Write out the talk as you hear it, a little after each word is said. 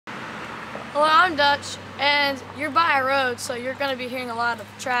Hello, I'm Dutch, and you're by a road, so you're going to be hearing a lot of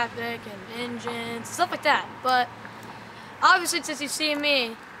traffic and engines, stuff like that. But obviously, since you've seen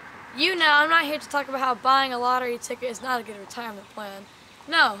me, you know I'm not here to talk about how buying a lottery ticket is not a good retirement plan.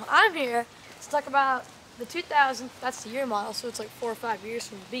 No, I'm here to talk about the 2000, that's the year model, so it's like 4 or 5 years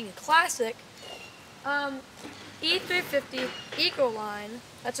from being a classic, E350 Ecoline.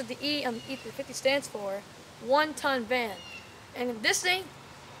 That's what the E on the E350 stands for, 1-ton van. And this thing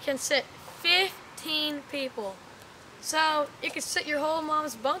can sit 15 people. So it can sit your whole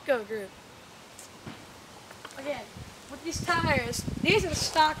mom's bunko group. Again, with these tires, these are the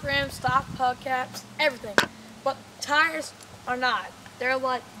stock rims, stock hubcaps, everything. But tires are not. They're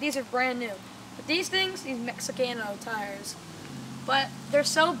like, these are brand new. But these things, these Mexicano tires, but they're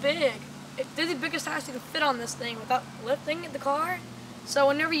so big. They're the biggest tires you can fit on this thing without lifting the car. So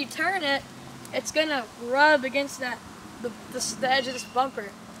whenever you turn it, it's gonna rub against the edge of this bumper,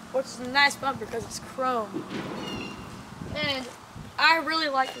 which is a nice bumper because it's chrome. And I really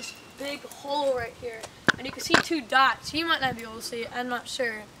like this big hole right here. And you can see 2 dots. You might not be able to see it, I'm not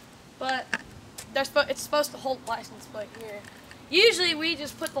sure. But it's supposed to hold the license plate here. Usually we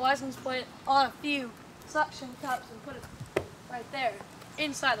just put the license plate on a few suction cups and put it right there,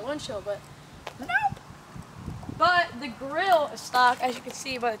 inside the windshield, but nope. But the grill is stock, as you can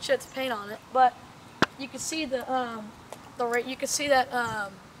see by the chips paint on it. But you can see you can see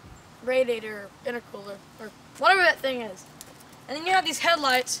that radiator intercooler or whatever that thing is. And then you have these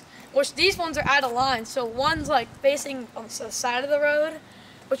headlights, which these ones are out of line. So one's like facing on the side of the road,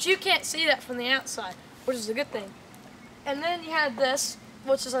 but you can't see that from the outside, which is a good thing. And then you have this,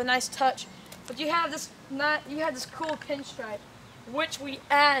 which is a nice touch. But you have this cool pinstripe, which we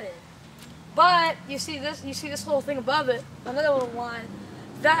added. But you see this little thing above it, another little line,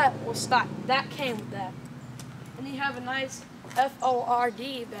 that was stock. That came with that. And you have a nice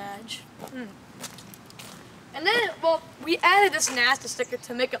FORD badge. And then, well, we added this NASA sticker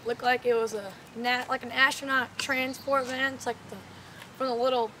to make it look like it was like an astronaut transport van. It's like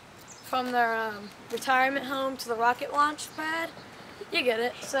from their retirement home to the rocket launch pad. You get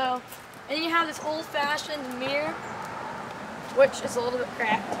it. So, and then you have this old-fashioned mirror, which is a little bit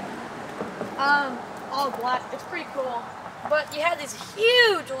cracked. All black. It's pretty cool. But you have these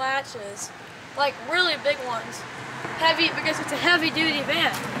huge latches, like really big ones. Heavy, because it's a heavy-duty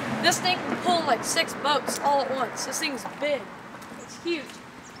van. This thing can pull like 6 boats all at once. This thing's big. It's huge.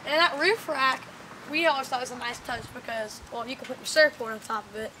 And that roof rack, we always thought was a nice touch because, well, you can put your surfboard on top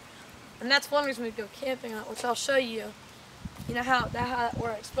of it. And that's one reason we go camping on it, which I'll show you. You know how that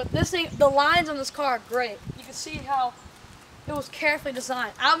works. But this thing, the lines on this car are great. You can see how it was carefully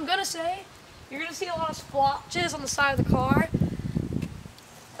designed. I'm gonna say, you're gonna see a lot of splotches on the side of the car.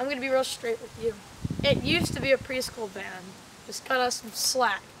 I'm gonna be real straight with you. It used to be a preschool van. Just cut us some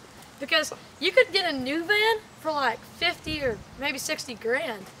slack. Because you could get a new van for like 50 or maybe 60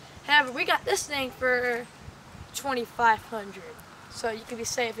 grand. However, we got this thing for 2,500. So you could be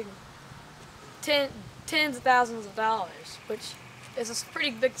saving tens of thousands of dollars, which is a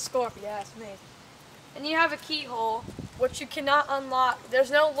pretty big score if you ask me. And you have a keyhole, which you cannot unlock.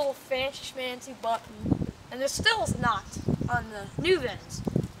 There's no little fancy button. And there still is not on the new vans,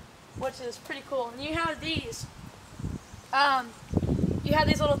 which is pretty cool. And you have these. You have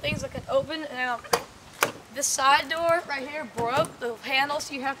these little things that can open. Now, this side door right here broke the handle,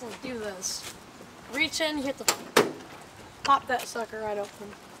 so you have to do this. Reach in, you have to pop that sucker right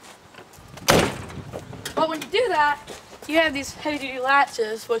open. But when you do that, you have these heavy-duty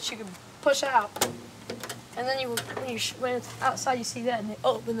latches, which you can push out. And then when it's outside, you see that, and they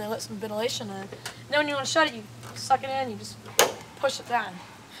open, they let some ventilation in. And then when you want to shut it, you suck it in, you just push it down.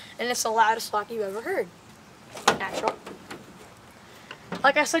 And it's the loudest lock you've ever heard. Natural.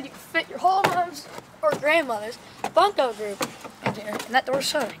 Like I said, you can fit your whole mom's or grandmother's bunko group in here, and that door's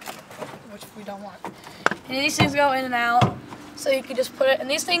shutting, which we don't want. And these things go in and out, so you can just put it, and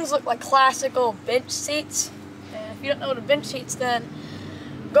these things look like classical bench seats. And if you don't know what a bench seat's, then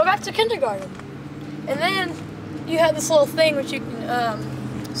go back to kindergarten. And then you have this little thing which you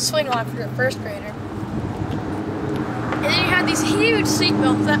can swing on for your first grader. And then you have these huge seat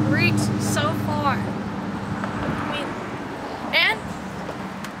belts that reach so far. I mean, and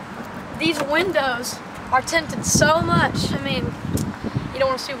these windows are tinted so much. I mean, you don't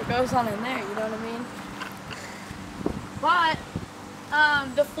want to see what goes on in there, you know what I mean? But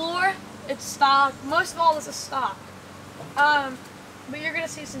the floor, it's stock. Most of all, this is stock. But you're gonna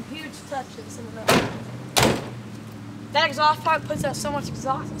see some huge touches in the middle. That exhaust pipe puts out so much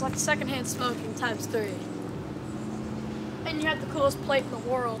exhaust. It's like secondhand smoking times 3. And you have the coolest plate in the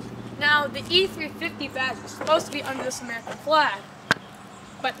world. Now, the E350 badge is supposed to be under this American flag.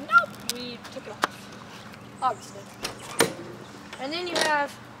 But nope, we took it off, obviously. And then you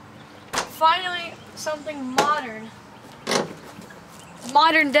have, finally, something modern.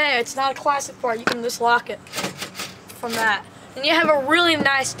 Modern day, it's not a classic part, you can just lock it from that. And you have a really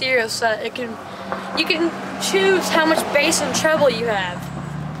nice stereo set. You can choose how much bass and treble you have,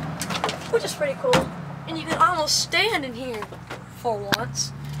 which is pretty cool. And you can almost stand in here for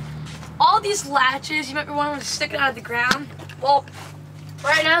once. All these latches, you might be wondering to stick it out of the ground. Well,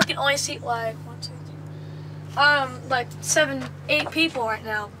 right now you can only seat like like 7, 8 people right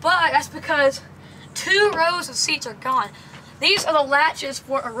now. But that's because 2 rows of seats are gone. These are the latches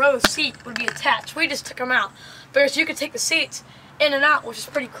for a row of seat would be attached. We just took them out. Because you can take the seats in and out, which is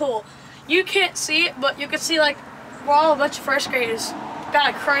pretty cool. You can't see it, but you can see like we're all a bunch of first graders got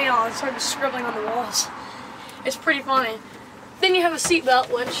a crayon and started scribbling on the walls. It's pretty funny. Then you have a seat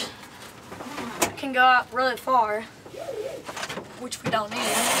belt, which can go out really far, which we don't need.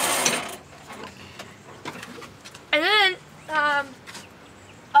 And then,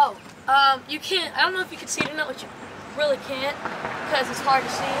 you can't, I don't know if you can see it or not, but you really can't, because it's hard to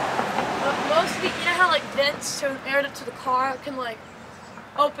see. But most of the, you know how like vents to air to the car can like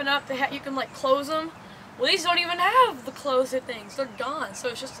open up, you can like close them? Well, these don't even have the close it things, they're gone, so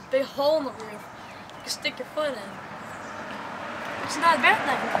it's just a big hole in the roof you can stick your foot in. It's not a bad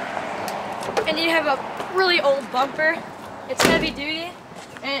thing. And you have a really old bumper. It's heavy duty,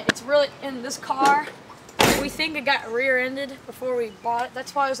 and it's really, in this car, we think it got rear-ended before we bought it.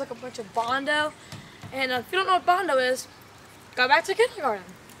 That's why there's like a bunch of Bondo. And if you don't know what Bondo is, go back to kindergarten.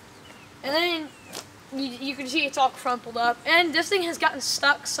 And then you can see it's all crumpled up. And this thing has gotten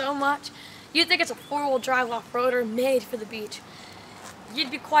stuck so much, you'd think it's a 4-wheel drive off-roader made for the beach.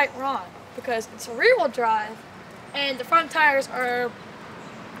 You'd be quite wrong, because it's a rear-wheel drive, and the front tires are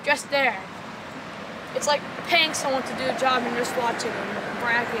just there. It's like paying someone to do a job and just watching and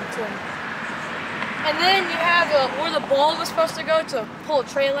bragging to them. And then you have where the ball was supposed to go to pull a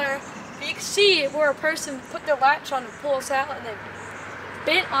trailer. You can see where a person put their latch on to pull us out, and they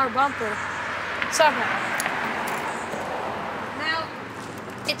bent our bumper somehow. Now,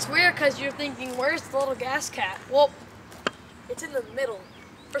 it's weird because you're thinking, where's the little gas cap? Well, it's in the middle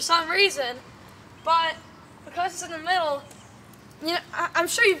for some reason, but because it's in the middle, you know, I'm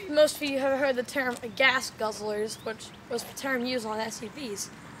sure most of you have heard the term gas guzzlers, which was the term used on SUVs.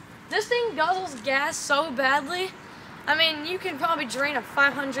 This thing guzzles gas so badly, I mean, you can probably drain a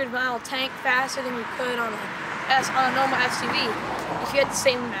 500-mile tank faster than you could on a normal SUV if you had the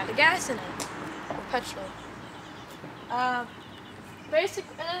same amount of gas in it, or petrol.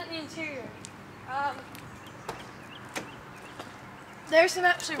 Basically, and then the interior. There's some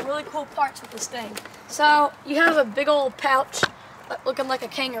actually really cool parts with this thing. So, you have a big old pouch, looking like a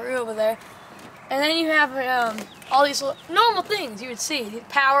kangaroo over there. And then you have all these normal things you would see, these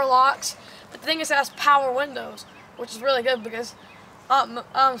power locks. But the thing is, it has power windows, which is really good because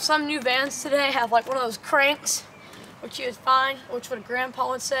some new vans today have like one of those cranks, which you would find, which what grandpa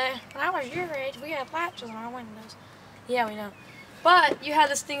would say, when I was your age, we had latches on our windows. Yeah, we know. But you have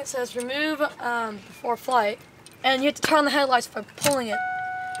this thing that says remove before flight, and you have to turn on the headlights by pulling it.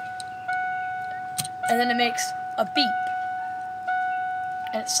 And then it makes a beep.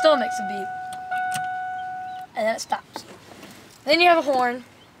 And it still makes a beep. And then it stops. Then you have a horn,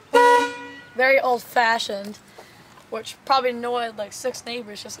 very old-fashioned, which probably annoyed like 6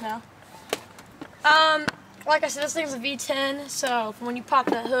 neighbors just now. Like I said, this thing's a V10, so when you pop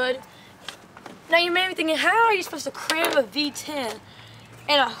that hood, now you may be thinking, how are you supposed to cram a V10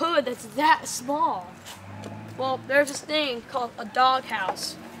 in a hood that's that small? Well, there's this thing called a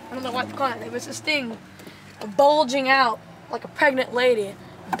doghouse. I don't know what to call it. It was this thing bulging out like a pregnant lady,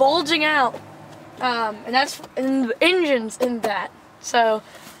 bulging out. And the engine's in that. So,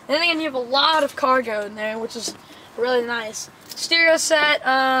 and then again, you have a lot of cargo in there, which is really nice. Stereo set,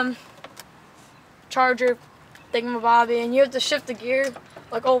 charger, thingamabobby, and you have to shift the gear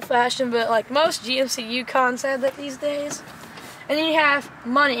like old-fashioned, but like most GMC Yukons have that these days. And then you have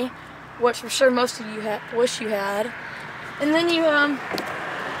money, which I'm sure most of you wish you had. And then you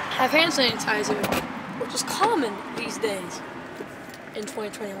have hand sanitizer, which is common these days in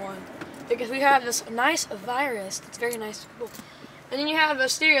 2021. Because we have this nice virus that's very nice and cool. And then you have a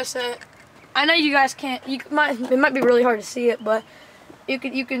stereo set. I know you guys can't, it might be really hard to see it, but you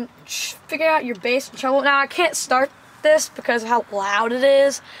can figure out your bass and treble. Now I can't start this because of how loud it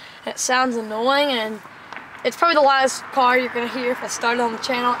is. It sounds annoying, and it's probably the loudest car you're gonna hear if I start it on the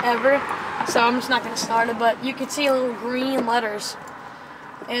channel ever. So I'm just not gonna start it, but you can see little green letters.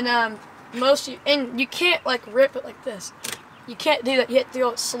 And and you can't like rip it like this. You can't do that. You have to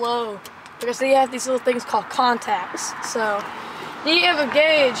go slow because they have these little things called contacts. So Then you have a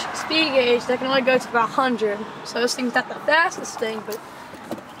gauge, speed gauge, that can only go to about 100. So this thing's not the fastest thing, but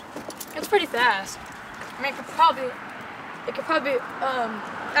it's pretty fast. I mean, it could probably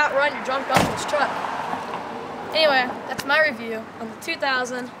outrun your drunk uncle's truck. Anyway, that's my review on the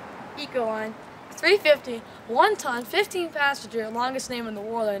 2000 Ecoline 350, 1 ton, 15 passenger, longest name in the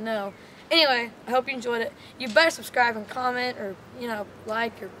world I know. Anyway, I hope you enjoyed it. You better subscribe and comment, or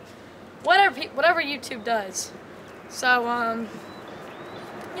like, or whatever YouTube does. So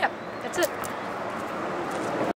yeah, that's it.